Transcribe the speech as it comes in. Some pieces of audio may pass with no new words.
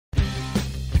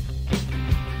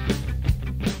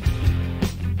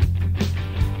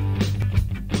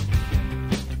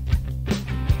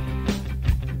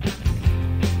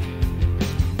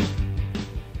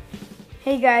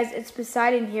Hey guys, it's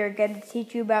Poseidon here again to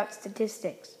teach you about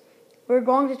statistics. We're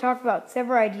going to talk about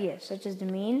several ideas such as the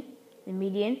mean, the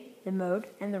median, the mode,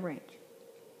 and the range.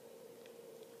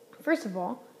 First of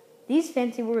all, these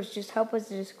fancy words just help us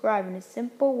to describe in a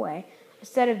simple way a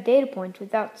set of data points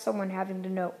without someone having to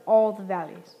know all the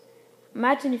values.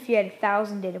 Imagine if you had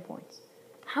 1,000 data points.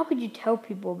 How could you tell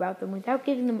people about them without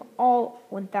giving them all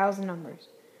 1,000 numbers?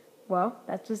 Well,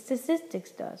 that's what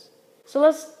statistics does. So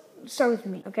let's start with the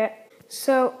mean, okay?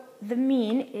 So the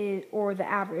mean, or the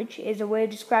average, is a way of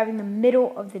describing the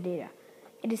middle of the data.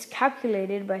 It is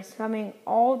calculated by summing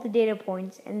all the data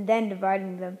points and then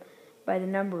dividing them by the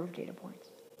number of data points.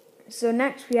 So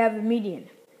next we have the median.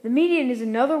 The median is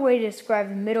another way to describe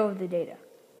the middle of the data.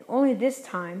 Only this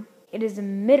time, it is the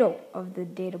middle of the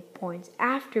data points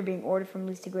after being ordered from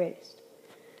least to greatest.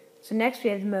 So next we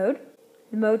have the mode.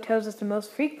 The mode tells us the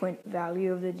most frequent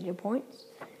value of the data points.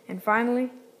 And finally,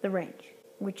 the range,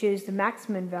 which is the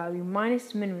maximum value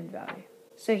minus the minimum value.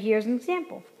 So here's an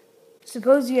example.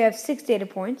 Suppose you have 6 data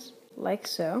points, like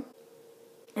so,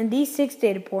 and these 6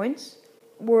 data points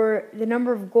were the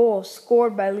number of goals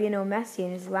scored by Lionel Messi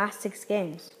in his last 6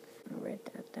 games. I'll write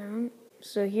that down.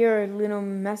 So here are Lionel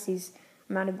Messi's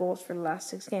amount of goals for the last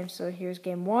 6 games. So here's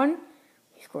game 1,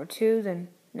 he scored 2, then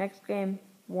next game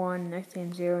 1, next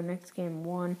game 0, next game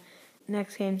 1,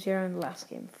 next game 0, and the last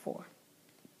game 4.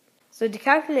 So to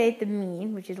calculate the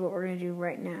mean, which is what we're going to do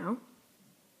right now,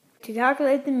 to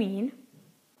calculate the mean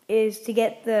is to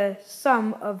get the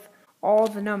sum of all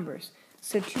the numbers.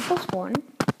 So 2 plus 1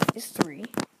 is 3.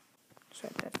 Let's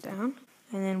write that down.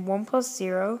 And then 1 plus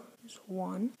 0 is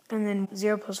 1. And then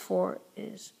 0 plus 4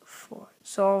 is 4.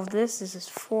 So all of this is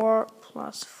 4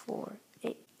 plus 4,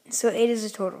 8. So 8 is the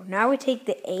total. Now we take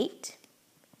the 8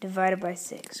 divided by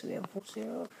 6. We have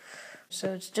 0.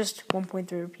 So it's just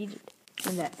 1.3 repeated.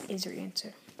 And that is your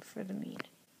answer for the mean.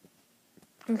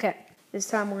 Okay, this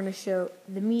time we're going to show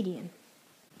the median.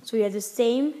 So we have the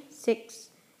same 6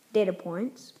 data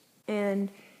points. And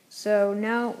so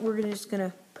now we're just going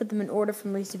to put them in order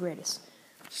from least to greatest.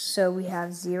 So we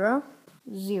have 0,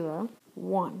 0,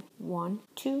 1, 1,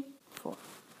 2, 4.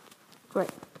 Great.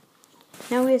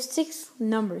 Now we have 6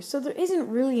 numbers. So there isn't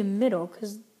really a middle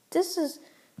because this is,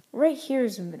 right here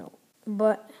is a middle.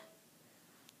 But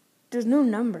there's no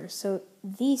numbers, so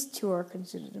these two are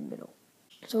considered the middle.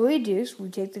 So what we do is we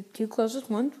take the 2 closest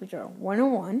ones, which are 1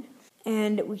 and 1,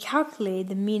 and we calculate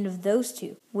the mean of those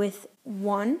two. With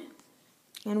 1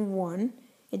 and 1,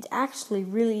 it's actually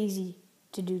really easy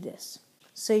to do this.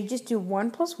 So you just do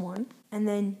 1 plus 1, and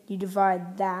then you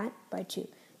divide that by 2.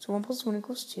 So 1 plus 1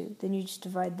 equals 2. Then you just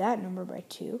divide that number by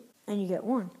 2, and you get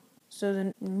 1. So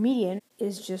the median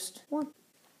is just 1.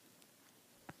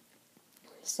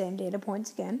 Same data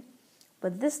points again.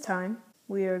 But this time,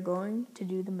 we are going to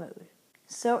do the mode.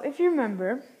 So if you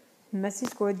remember, Messi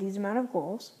scored these amount of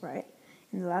goals, right,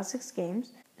 in the last 6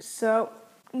 games. So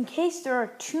in case there are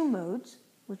 2 modes,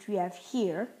 which we have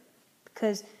here,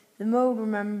 because the mode,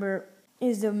 remember,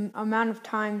 is the amount of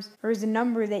times, or is the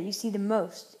number that you see the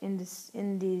most in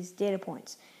these data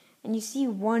points. And you see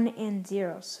 1 and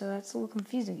 0, so that's a little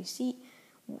confusing. You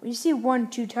see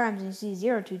 1 2 times, and you see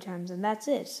 0 2 times, and that's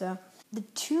it. So the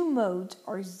 2 modes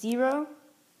are 0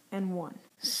 and 1.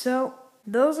 So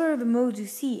those are the modes you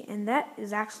see, and that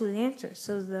is actually the answer.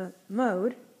 So the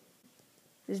mode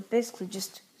is basically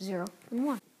just 0 and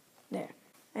 1. There.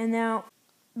 And now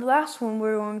the last one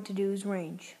we're going to do is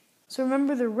range. So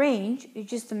remember, the range is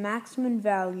just the maximum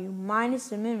value minus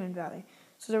the minimum value.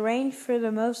 So the range for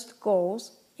the most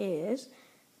goals is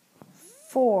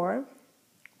 4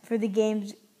 for the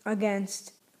games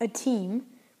against a team,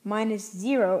 minus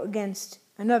 0 against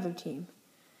another team.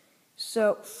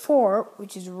 So 4,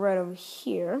 which is right over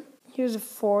here, here's a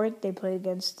 4 they play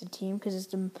against the team because it's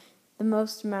the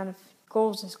most amount of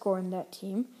goals they score in that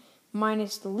team,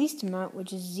 minus the least amount,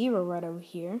 which is 0 right over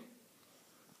here,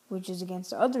 which is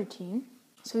against the other team.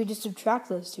 So we just subtract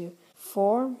those two.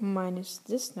 4 minus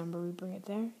this number, we bring it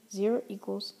there, 0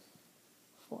 equals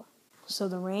 4. So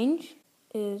the range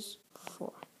is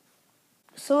 4.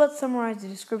 So let's summarize the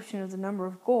description of the number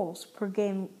of goals per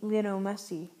game Lionel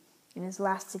Messi in his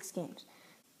last 6 games.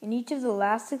 In each of the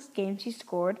last 6 games, he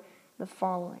scored the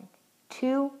following: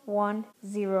 2, 1,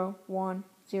 0, 1,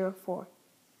 0, 4.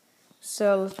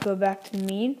 So let's go back to the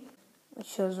mean, which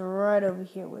shows right over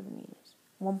here where the mean is.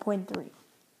 1.3.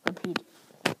 Repeat.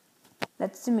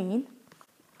 That's the mean.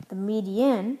 The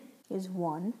median is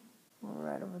 1,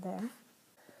 right over there.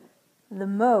 The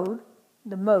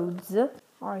modes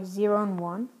are 0 and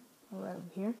 1, right over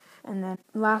here. And then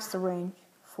last, the range,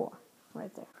 4,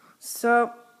 right there.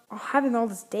 So having all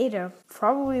this data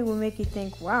probably will make you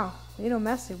think, wow, Lionel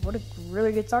Messi, what a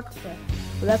really good soccer player.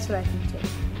 Well, that's what I think too.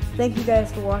 Thank you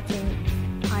guys for watching.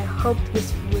 I hope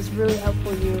this was really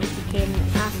helpful to you. You can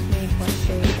ask me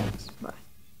questions. Thanks.